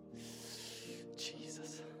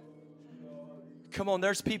 Jesus. Come on,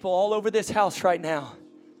 there's people all over this house right now.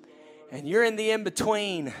 And you're in the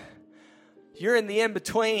in-between. You're in the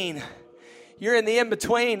in-between. You're in the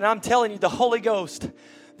in-between. And I'm telling you, the Holy Ghost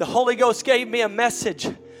gave me a message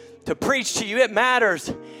to preach to you. It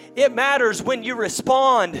matters. It matters when you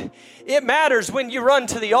respond. It matters when you run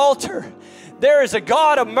to the altar. There is a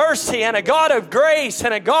God of mercy and a God of grace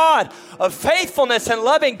and a God of faithfulness and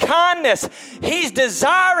loving kindness. He's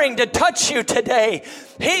desiring to touch you today.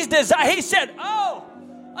 He said, oh,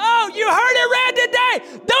 you heard it read today.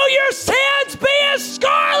 Though your sins be as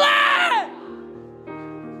scarlet.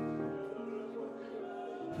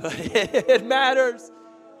 But it matters.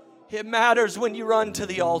 It matters when you run to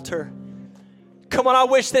the altar. Come on, I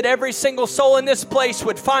wish that every single soul in this place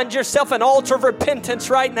would find yourself an altar of repentance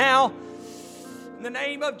right now. In the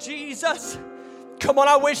name of Jesus. Come on,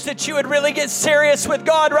 I wish that you would really get serious with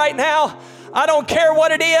God right now. I don't care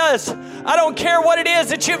what it is. I don't care what it is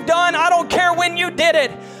that you've done. I don't care when you did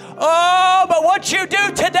it. Oh, but what you do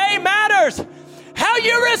today matters. How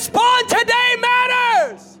you respond today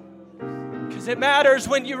matters. Because it matters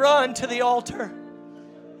when you run to the altar.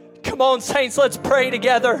 Come on, saints, let's pray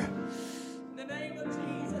together.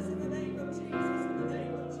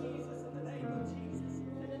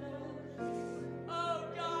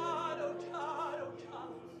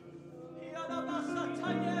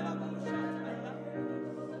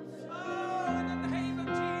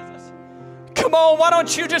 Come on, why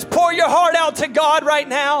don't you just pour your heart out to God right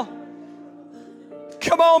now?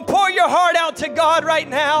 Come on, pour your heart out to God right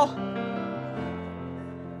now.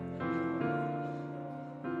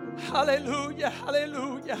 Hallelujah,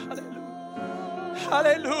 hallelujah, hallelujah.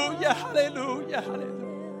 Hallelujah, hallelujah,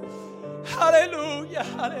 hallelujah. Hallelujah,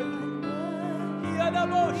 hallelujah.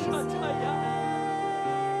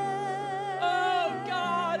 Oh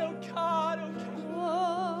God, oh God, oh God.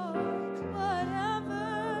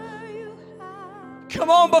 Come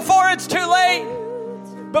on, before it's too late.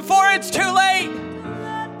 Before it's too late.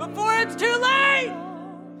 Before it's too late.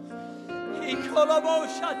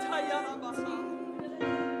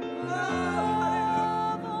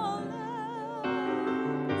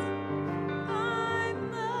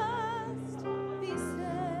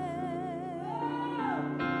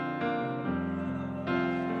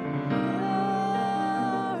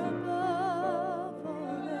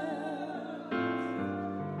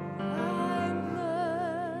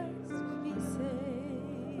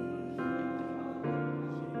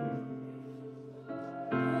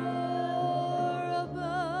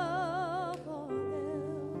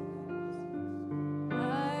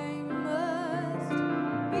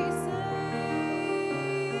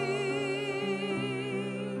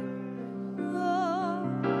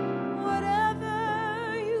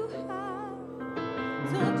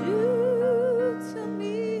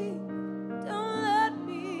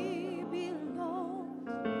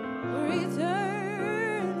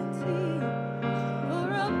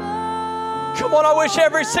 Come on, I wish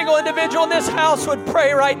every single individual in this house would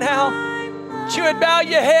pray right now. That you would bow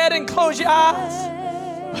your head and close your eyes.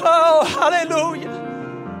 Oh, hallelujah.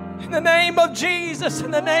 In the name of Jesus,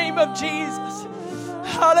 in the name of Jesus.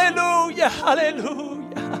 Hallelujah, hallelujah.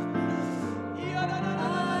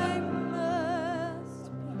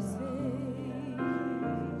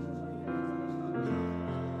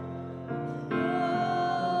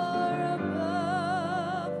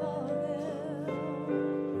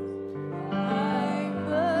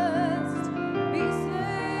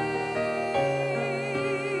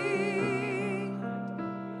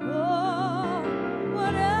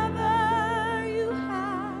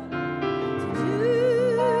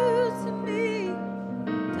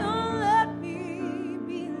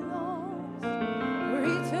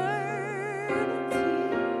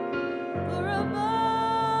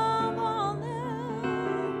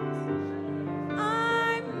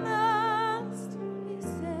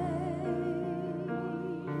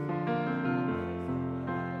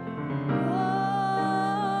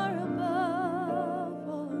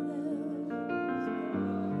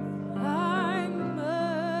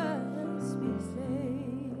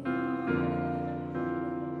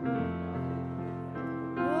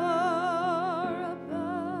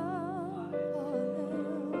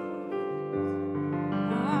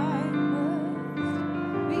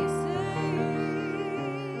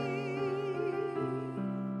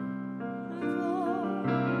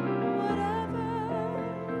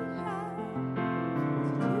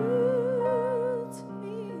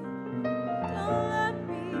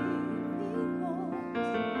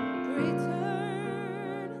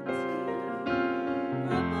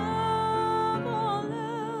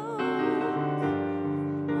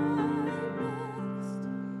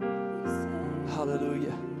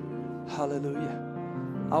 Hallelujah. Hallelujah.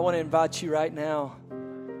 I want to invite you right now.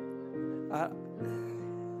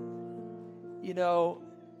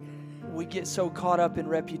 We get so caught up in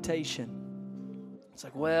reputation. It's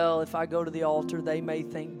like, well, if I go to the altar, they may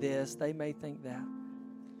think this, they may think that.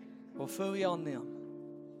 Well, phooey on them.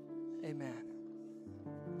 Amen.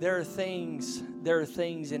 There are things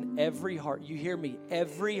in every heart. You hear me?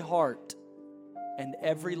 Every heart and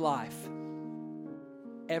every life.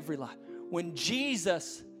 Every life. When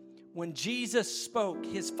Jesus spoke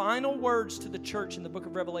his final words to the church in the book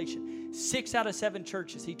of Revelation, 6 out of 7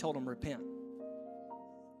 churches, he told them, repent.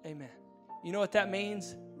 Amen. You know what that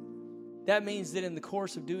means? That means that in the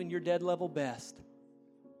course of doing your dead level best,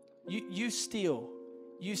 you still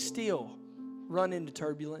run into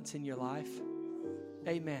turbulence in your life.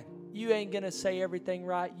 Amen. You ain't going to say everything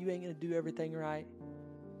right. You ain't going to do everything right.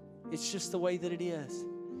 It's just the way that it is.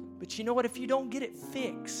 But you know what? If you don't get it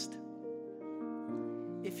fixed,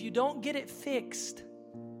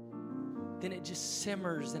 then it just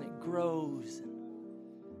simmers and it grows.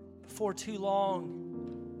 Before too long,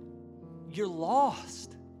 you're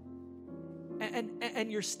lost.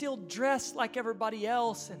 And you're still dressed like everybody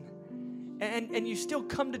else. And you still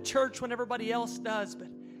come to church when everybody else does. But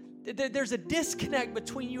there's a disconnect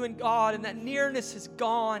between you and God, and that nearness is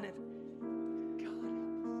gone. And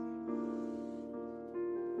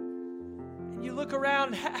you look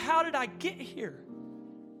around, how did I get here?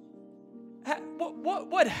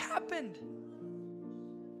 What happened?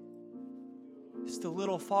 It's the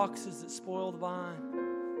little foxes that spoil the vine.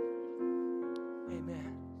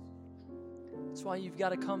 Amen. That's why you've got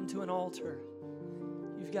to come to an altar.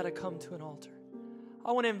 You've got to come to an altar.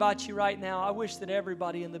 I want to invite you right now. I wish that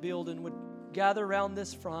everybody in the building would gather around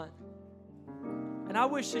this front. And I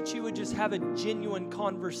wish that you would just have a genuine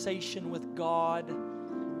conversation with God.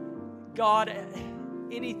 God,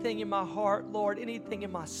 anything in my heart, Lord, anything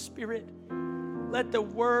in my spirit, let the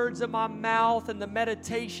words of my mouth and the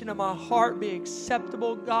meditation of my heart be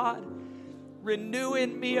acceptable, God. Renew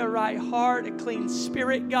in me a right heart, a clean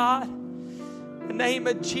spirit, God. In the name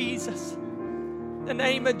of Jesus. The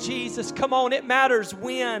name of Jesus. Come on, it matters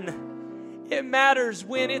when. It matters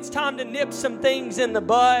when. It's time to nip some things in the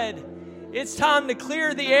bud. It's time to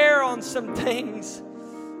clear the air on some things.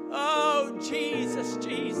 Oh, Jesus,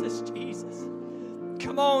 Jesus, Jesus.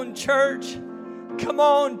 Come on, church. Come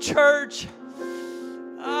on, church.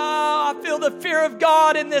 Oh, I feel the fear of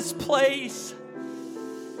God in this place.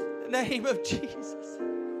 In the name of Jesus.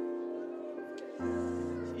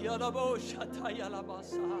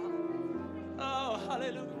 Oh,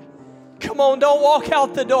 hallelujah. Come on, don't walk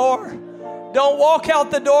out the door. Don't walk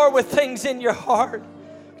out the door with things in your heart.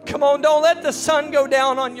 Come on, don't let the sun go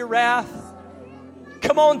down on your wrath.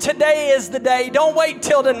 Come on, today is the day. Don't wait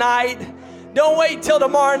till tonight. Don't wait till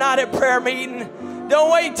tomorrow night at prayer meeting.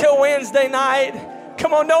 Don't wait till Wednesday night.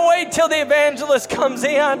 Come on, don't wait till the evangelist comes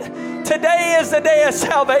in. Today is the day of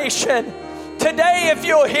salvation. Today, if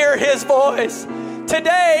you'll hear his voice.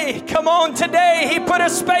 Today, come on, today, he put a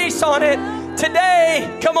space on it.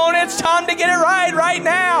 Today, come on, it's time to get it right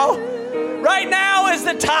now. Right now is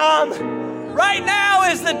the time. Right now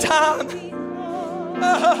is the time.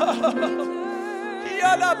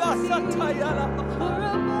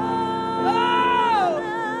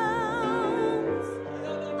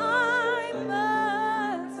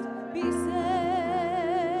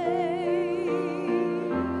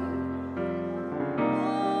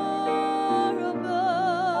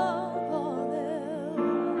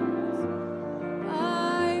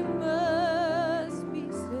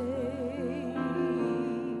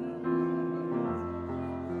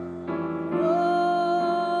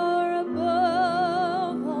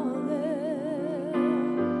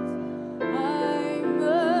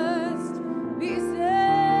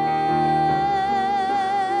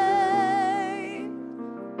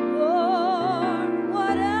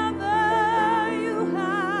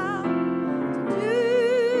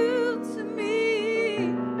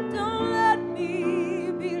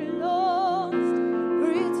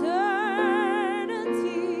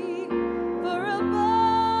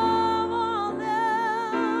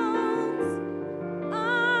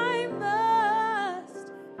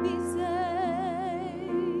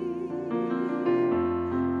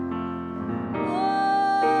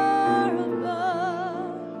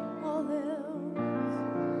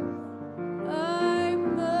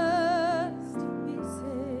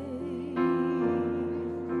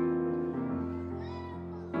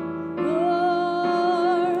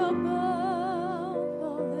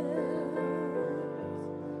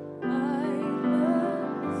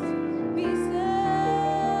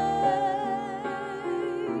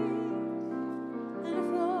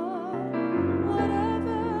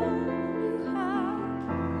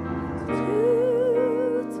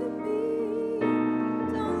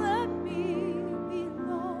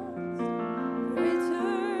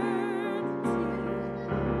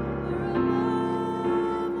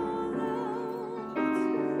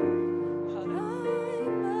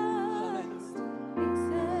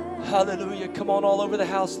 Hallelujah. Come on, all over the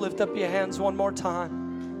house, lift up your hands one more time.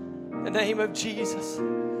 In the name of Jesus.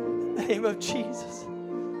 In the name of Jesus.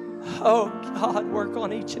 Oh, God, work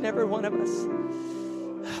on each and every one of us.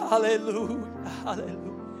 Hallelujah.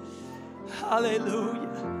 Hallelujah.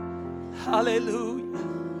 Hallelujah. Hallelujah.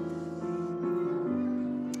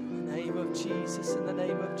 In the name of Jesus. In the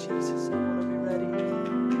name of Jesus. I want to be ready.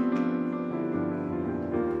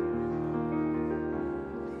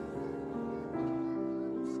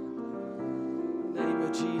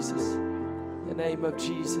 Jesus. In the name of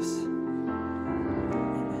Jesus. Amen.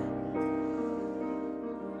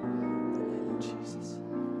 In the name of Jesus.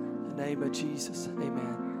 In the name of Jesus.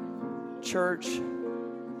 Amen. Church,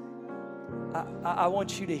 I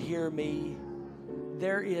want you to hear me.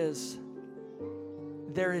 There is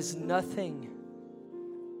nothing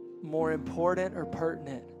more important or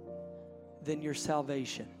pertinent than your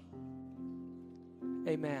salvation.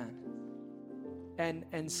 Amen.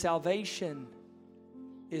 And salvation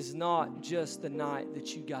is not just the night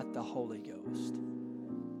that you got the Holy Ghost.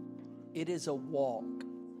 It is a walk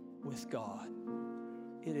with God.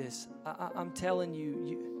 It is. I'm telling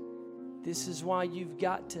you, this is why you've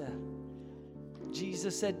got to.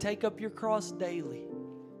 Jesus said, take up your cross daily.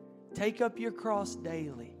 Take up your cross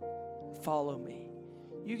daily. Follow me.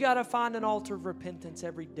 You got to find an altar of repentance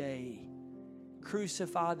every day.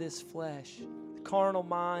 Crucify this flesh. The carnal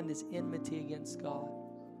mind is enmity against God.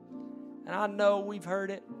 And I know we've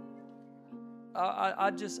heard it.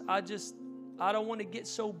 I don't want to get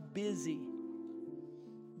so busy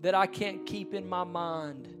that I can't keep in my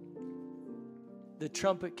mind the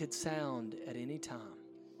trumpet could sound at any time.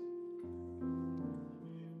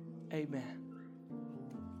 Amen.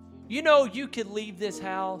 You know, you could leave this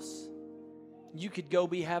house, you could go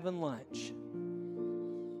be having lunch,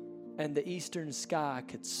 and the eastern sky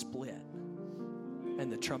could split,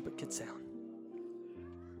 and the trumpet could sound.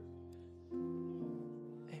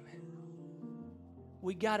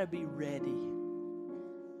 We got to be ready.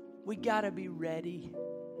 We got to be ready.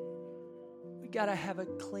 We got to have a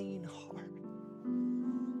clean heart.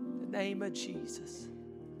 In the name of Jesus.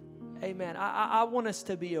 Amen. I want us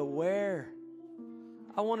to be aware.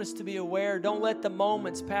 I want us to be aware. Don't let the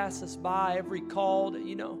moments pass us by. Every call,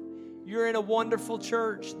 you're in a wonderful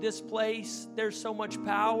church. This place, there's so much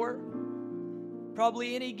power.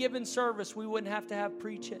 Probably any given service, we wouldn't have to have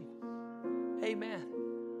preaching. Amen.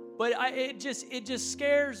 But it just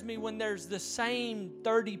scares me when there's the same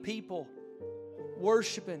 30 people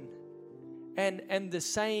worshiping and the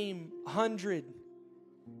same 100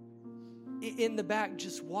 in the back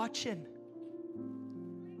just watching.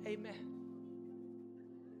 Amen.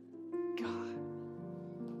 God.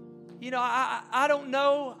 I don't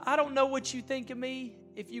know what you think of me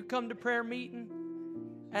if you come to prayer meeting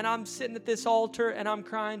and I'm sitting at this altar and I'm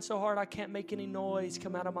crying so hard I can't make any noise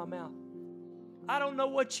come out of my mouth. I don't know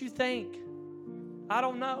what you think. I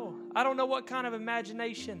don't know. I don't know what kind of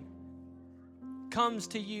imagination comes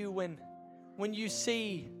to you when you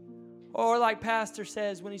see, or like Pastor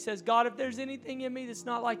says, when he says, God, if there's anything in me that's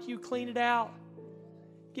not like you, clean it out.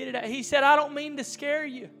 Get it out. He said, I don't mean to scare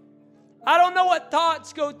you. I don't know what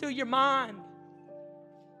thoughts go through your mind.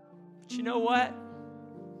 But you know what?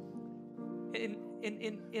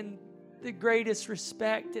 In the greatest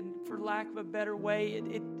respect, and for lack of a better way,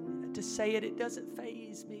 to say it doesn't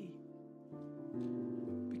faze me.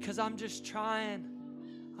 Because I'm just trying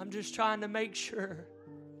to make sure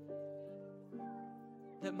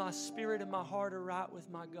that my spirit and my heart are right with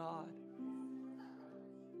my God.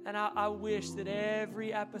 And I wish that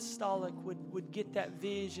every apostolic would get that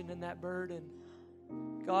vision and that burden.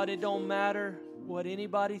 God, it don't matter what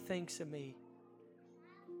anybody thinks of me.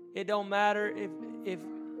 It don't matter if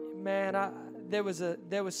man, there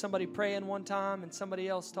was somebody praying one time and somebody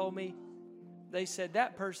else told me, they said,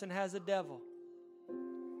 that person has a devil.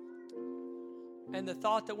 And the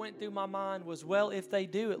thought that went through my mind was, well, if they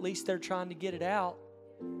do, at least they're trying to get it out.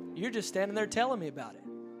 You're just standing there telling me about it.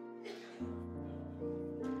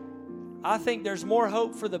 I think there's more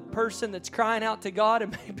hope for the person that's crying out to God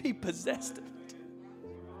and may be possessed of it.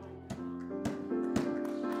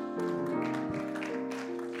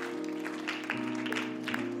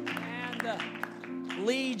 And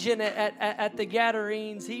Legion at the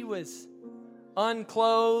Gadarenes, he was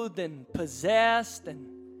unclothed and possessed and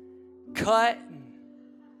cut.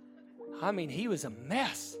 He was a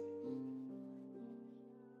mess.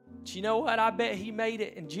 But you know what? I bet he made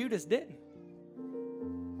it and Judas didn't.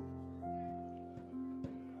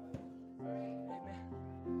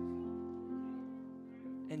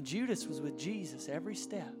 And Judas was with Jesus every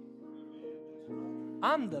step.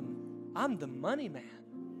 I'm the money man.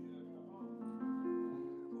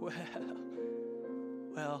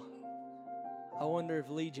 Well, I wonder if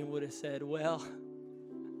Legion would have said, well,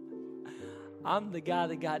 I'm the guy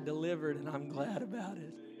that got delivered and I'm glad about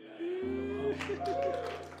it.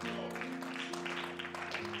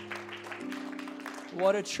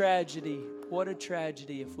 What a tragedy. What a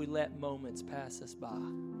tragedy if we let moments pass us by.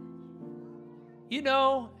 You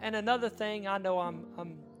know, and another thing, I know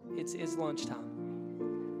it's lunchtime.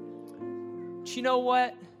 But you know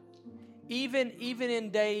what? Even in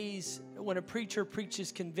days when a preacher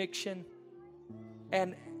preaches conviction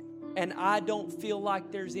and I don't feel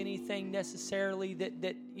like there's anything necessarily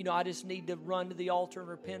that you know I just need to run to the altar and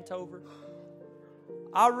repent over.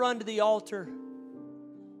 I run to the altar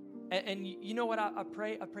and you know what I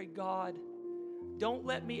pray? I pray, God, don't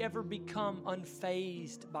let me ever become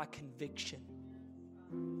unfazed by conviction.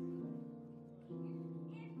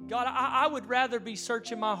 God, I would rather be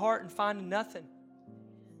searching my heart and finding nothing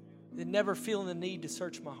than never feeling the need to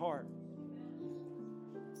search my heart.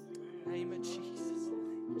 Name of Jesus.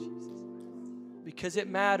 Because it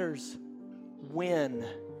matters when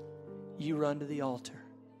you run to the altar.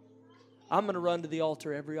 I'm going to run to the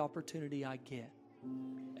altar every opportunity I get.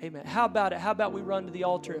 Amen. How about it? How about we run to the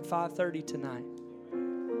altar at 5:30 tonight?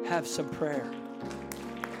 Have some prayer.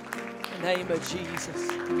 In the name of Jesus.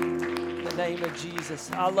 In the name of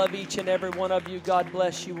Jesus. I love each and every one of you. God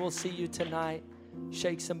bless you. We'll see you tonight.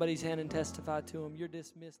 Shake somebody's hand and testify to them. You're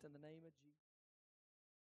dismissed in the name of